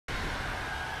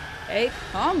Hey,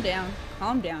 calm down.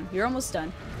 Calm down. You're almost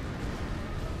done.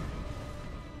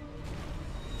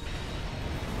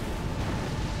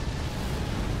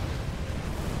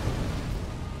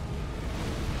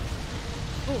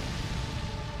 Ooh.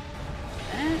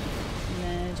 And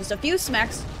then just a few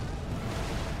smacks.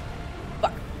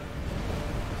 Fuck.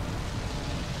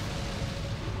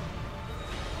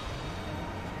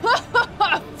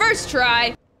 First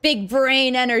try. Big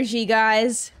brain energy,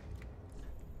 guys.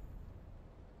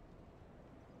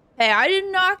 Hey, I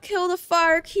did not kill the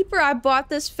firekeeper. I bought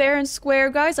this fair and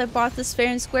square, guys. I bought this fair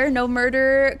and square. No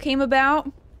murder came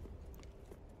about.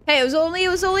 Hey, it was only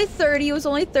 30. It was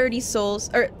only 30 souls.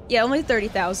 Or yeah, only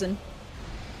 30,000.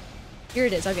 Here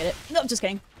it is. I'll get it. No, I'm just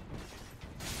kidding.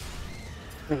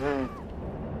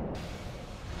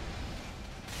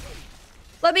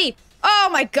 Let me. Oh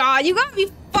my god, you gotta be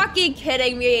fucking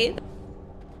kidding me.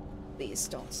 Please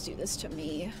don't do this to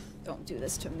me. Don't do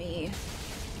this to me.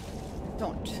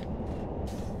 Don't.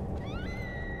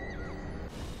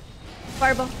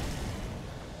 Fireball.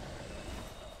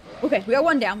 Okay, we got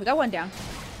one down. We got one down.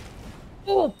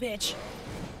 Oh, bitch.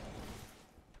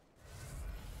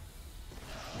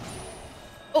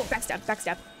 Oh, backstab,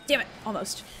 backstab. Damn it,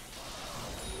 almost.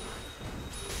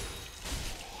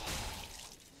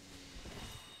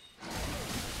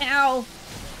 Ow.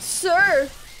 Sir!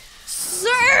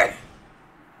 Sir!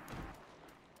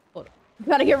 Hold on.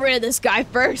 Gotta get rid of this guy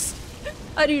first.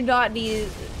 I do not need...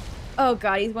 Oh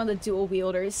god, he's one of the dual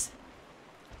wielders.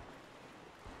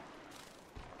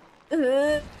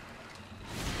 Oh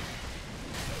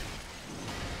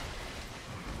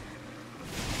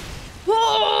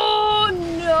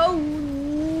no!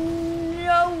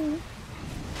 No!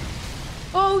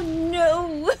 Oh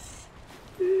no!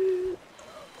 Oh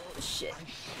shit.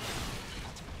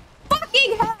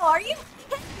 Fucking hell, are you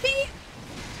kidding me?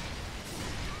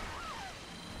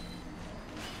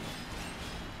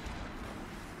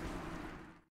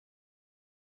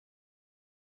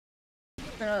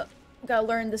 We gotta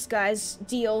learn this guy's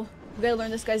deal. We gotta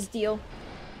learn this guy's deal.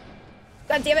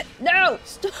 God damn it! No!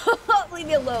 Stop! Leave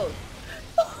me alone.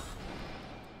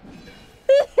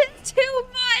 It's too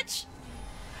much.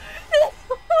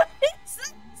 What is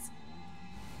this?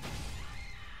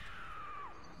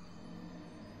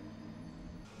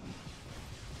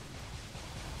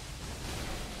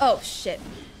 Oh shit!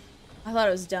 I thought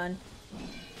it was done.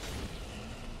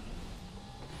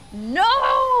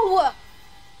 No!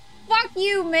 Fuck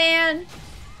you, man!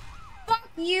 Fuck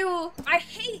you! I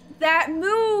hate that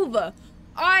move!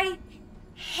 I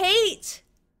hate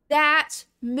that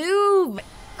move!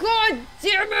 God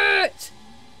damn it!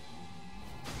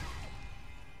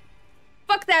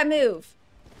 Fuck that move!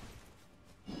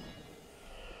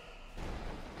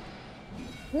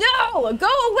 No! Go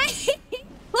away!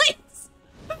 Please!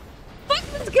 Fuck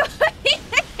this guy! I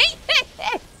hate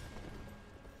it!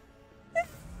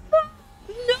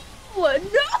 No! No!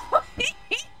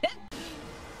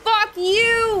 Fuck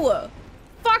you!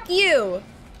 Fuck you!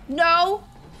 No!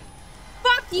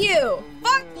 Fuck you!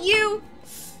 Fuck you!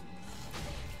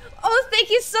 Oh, thank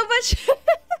you so much!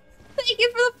 Thank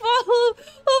you for the follow!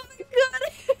 Oh my god!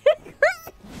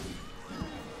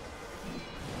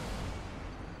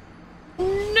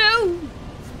 No!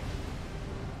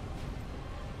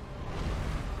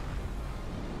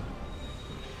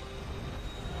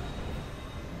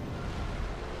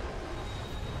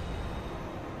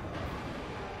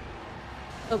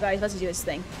 Oh god, he's about to do his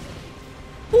thing.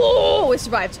 Oh, it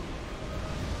survived.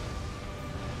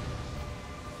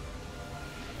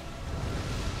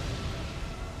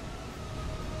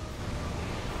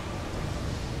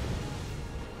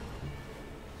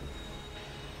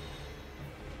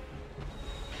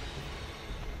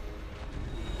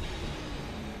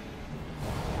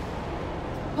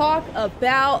 Talk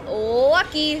about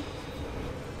lucky.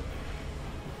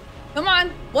 Come on,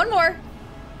 one more.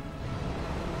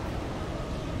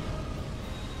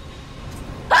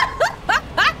 I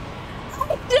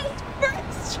just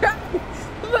first tried,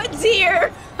 but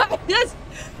dear,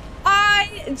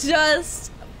 I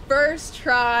just first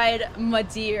tried, my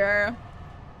dear.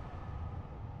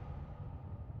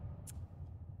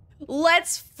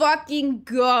 Let's fucking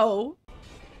go.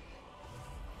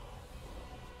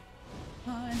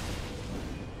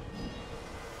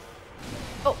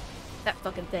 Oh, that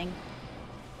fucking thing.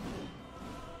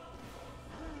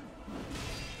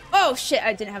 Oh shit,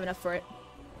 I didn't have enough for it.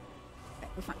 Okay,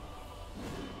 we're fine.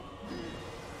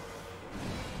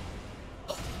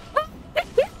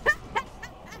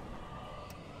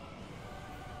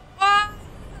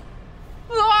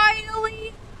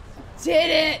 Finally did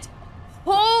it!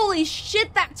 Holy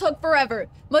shit, that took forever.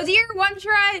 Madir, one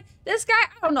try. This guy,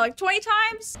 I don't know, like 20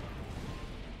 times?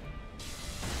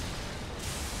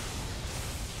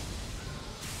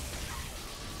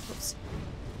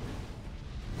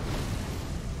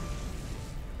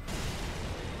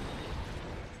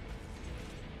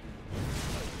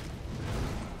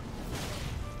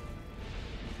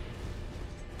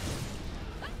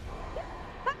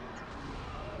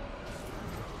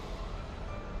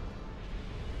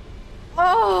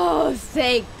 Oh,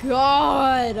 thank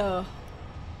God.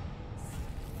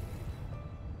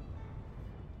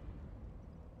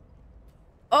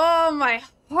 Oh, my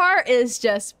heart is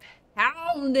just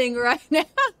pounding right now.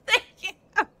 Thank